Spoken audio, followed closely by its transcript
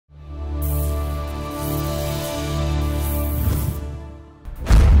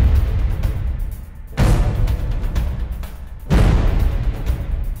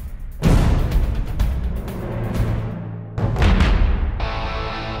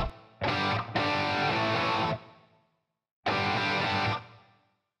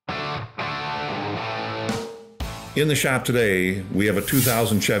In the shop today, we have a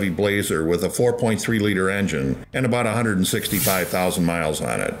 2000 Chevy Blazer with a 4.3-liter engine and about 165,000 miles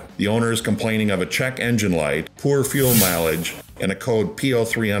on it. The owner is complaining of a check engine light, poor fuel mileage, and a code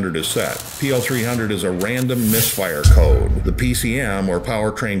P0300 is set. P0300 is a random misfire code. The PCM, or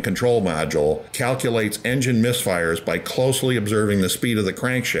Powertrain Control Module, calculates engine misfires by closely observing the speed of the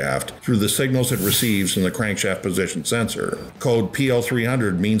crankshaft through the signals it receives from the crankshaft position sensor. Code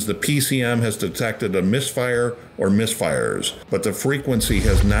P0300 means the PCM has detected a misfire or misfires, but the frequency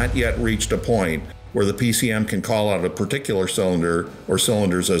has not yet reached a point where the PCM can call out a particular cylinder or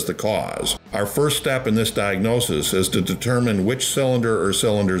cylinders as the cause. Our first step in this diagnosis is to determine which cylinder or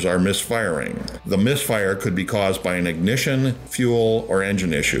cylinders are misfiring. The misfire could be caused by an ignition, fuel, or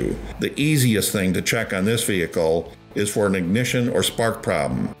engine issue. The easiest thing to check on this vehicle is for an ignition or spark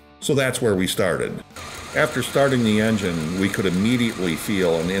problem, so that's where we started. After starting the engine, we could immediately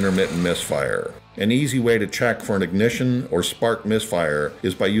feel an intermittent misfire. An easy way to check for an ignition or spark misfire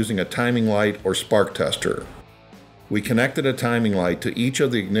is by using a timing light or spark tester. We connected a timing light to each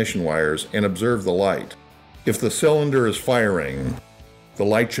of the ignition wires and observed the light. If the cylinder is firing, the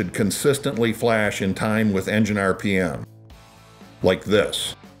light should consistently flash in time with engine RPM, like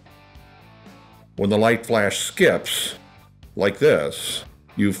this. When the light flash skips, like this,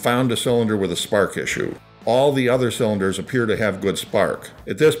 you've found a cylinder with a spark issue. All the other cylinders appear to have good spark.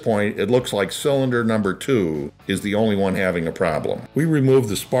 At this point, it looks like cylinder number 2 is the only one having a problem. We removed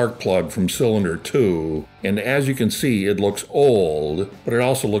the spark plug from cylinder 2, and as you can see, it looks old, but it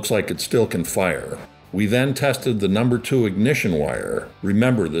also looks like it still can fire. We then tested the number 2 ignition wire.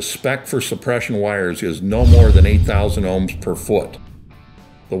 Remember, the spec for suppression wires is no more than 8,000 ohms per foot.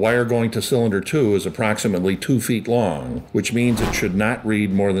 The wire going to cylinder 2 is approximately 2 feet long, which means it should not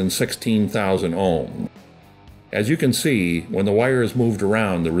read more than 16,000 ohms. As you can see, when the wire is moved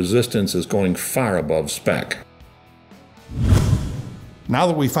around, the resistance is going far above spec. Now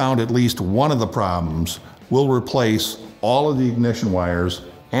that we found at least one of the problems, we'll replace all of the ignition wires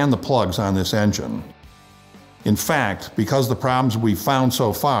and the plugs on this engine. In fact, because the problems we've found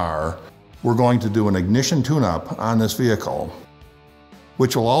so far, we're going to do an ignition tune-up on this vehicle,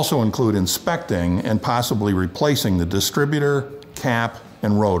 which will also include inspecting and possibly replacing the distributor, cap,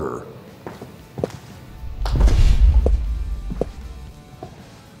 and rotor.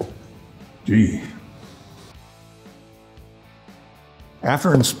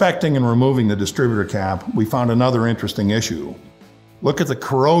 After inspecting and removing the distributor cap, we found another interesting issue. Look at the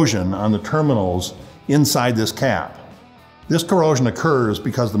corrosion on the terminals inside this cap. This corrosion occurs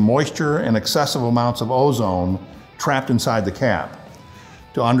because the moisture and excessive amounts of ozone trapped inside the cap.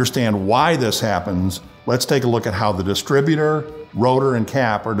 To understand why this happens, let's take a look at how the distributor, rotor, and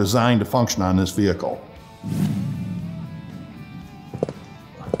cap are designed to function on this vehicle.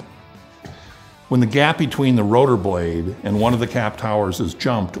 When the gap between the rotor blade and one of the cap towers is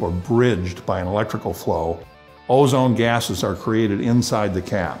jumped or bridged by an electrical flow, ozone gases are created inside the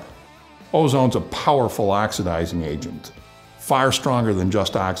cap. Ozone's a powerful oxidizing agent, far stronger than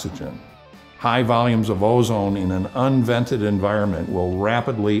just oxygen. High volumes of ozone in an unvented environment will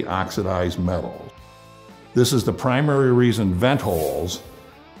rapidly oxidize metals. This is the primary reason vent holes,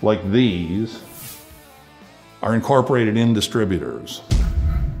 like these, are incorporated in distributors.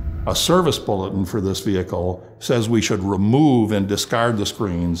 A service bulletin for this vehicle says we should remove and discard the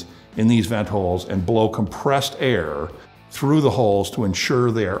screens in these vent holes and blow compressed air through the holes to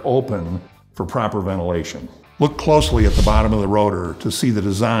ensure they are open for proper ventilation. Look closely at the bottom of the rotor to see the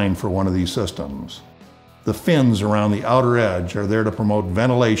design for one of these systems. The fins around the outer edge are there to promote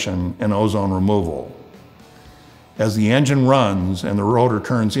ventilation and ozone removal. As the engine runs and the rotor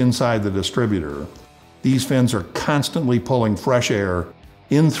turns inside the distributor, these fins are constantly pulling fresh air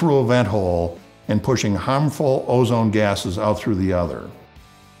in through a vent hole and pushing harmful ozone gases out through the other.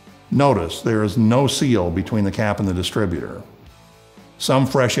 Notice there is no seal between the cap and the distributor. Some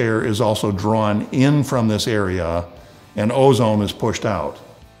fresh air is also drawn in from this area and ozone is pushed out.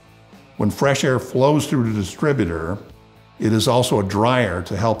 When fresh air flows through the distributor, it is also a dryer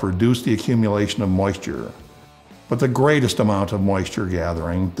to help reduce the accumulation of moisture. But the greatest amount of moisture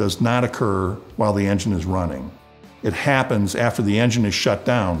gathering does not occur while the engine is running. It happens after the engine is shut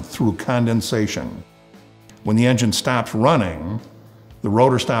down through condensation. When the engine stops running, the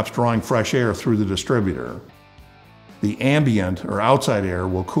rotor stops drawing fresh air through the distributor. The ambient or outside air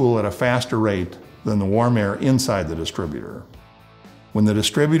will cool at a faster rate than the warm air inside the distributor. When the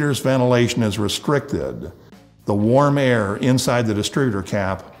distributor's ventilation is restricted, the warm air inside the distributor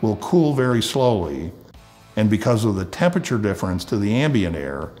cap will cool very slowly, and because of the temperature difference to the ambient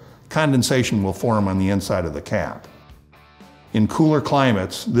air, condensation will form on the inside of the cap. In cooler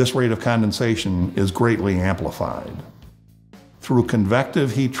climates, this rate of condensation is greatly amplified. Through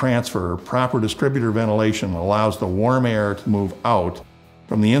convective heat transfer, proper distributor ventilation allows the warm air to move out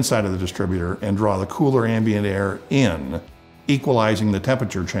from the inside of the distributor and draw the cooler ambient air in, equalizing the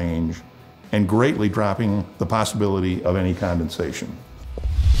temperature change and greatly dropping the possibility of any condensation.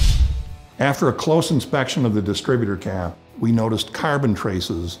 After a close inspection of the distributor cap, we noticed carbon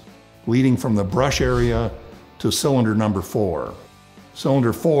traces leading from the brush area to cylinder number 4.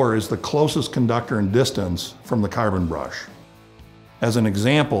 Cylinder 4 is the closest conductor in distance from the carbon brush. As an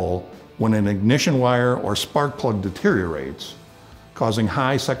example, when an ignition wire or spark plug deteriorates, causing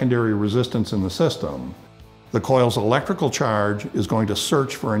high secondary resistance in the system, the coil's electrical charge is going to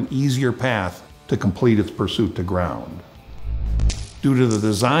search for an easier path to complete its pursuit to ground. Due to the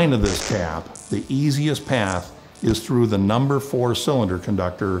design of this cap, the easiest path is through the number 4 cylinder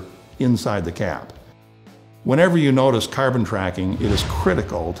conductor inside the cap. Whenever you notice carbon tracking, it is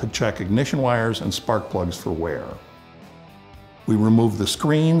critical to check ignition wires and spark plugs for wear. We removed the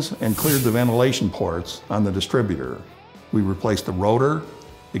screens and cleared the ventilation ports on the distributor. We replaced the rotor,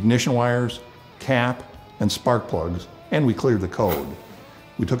 ignition wires, cap, and spark plugs, and we cleared the code.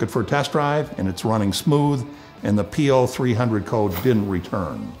 We took it for a test drive, and it's running smooth, and the P0300 code didn't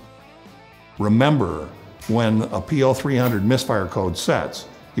return. Remember, when a P0300 misfire code sets,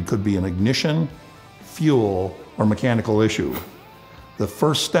 it could be an ignition, fuel, or mechanical issue. The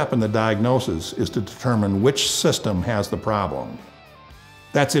first step in the diagnosis is to determine which system has the problem.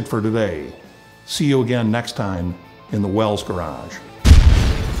 That's it for today. See you again next time in the Wells Garage.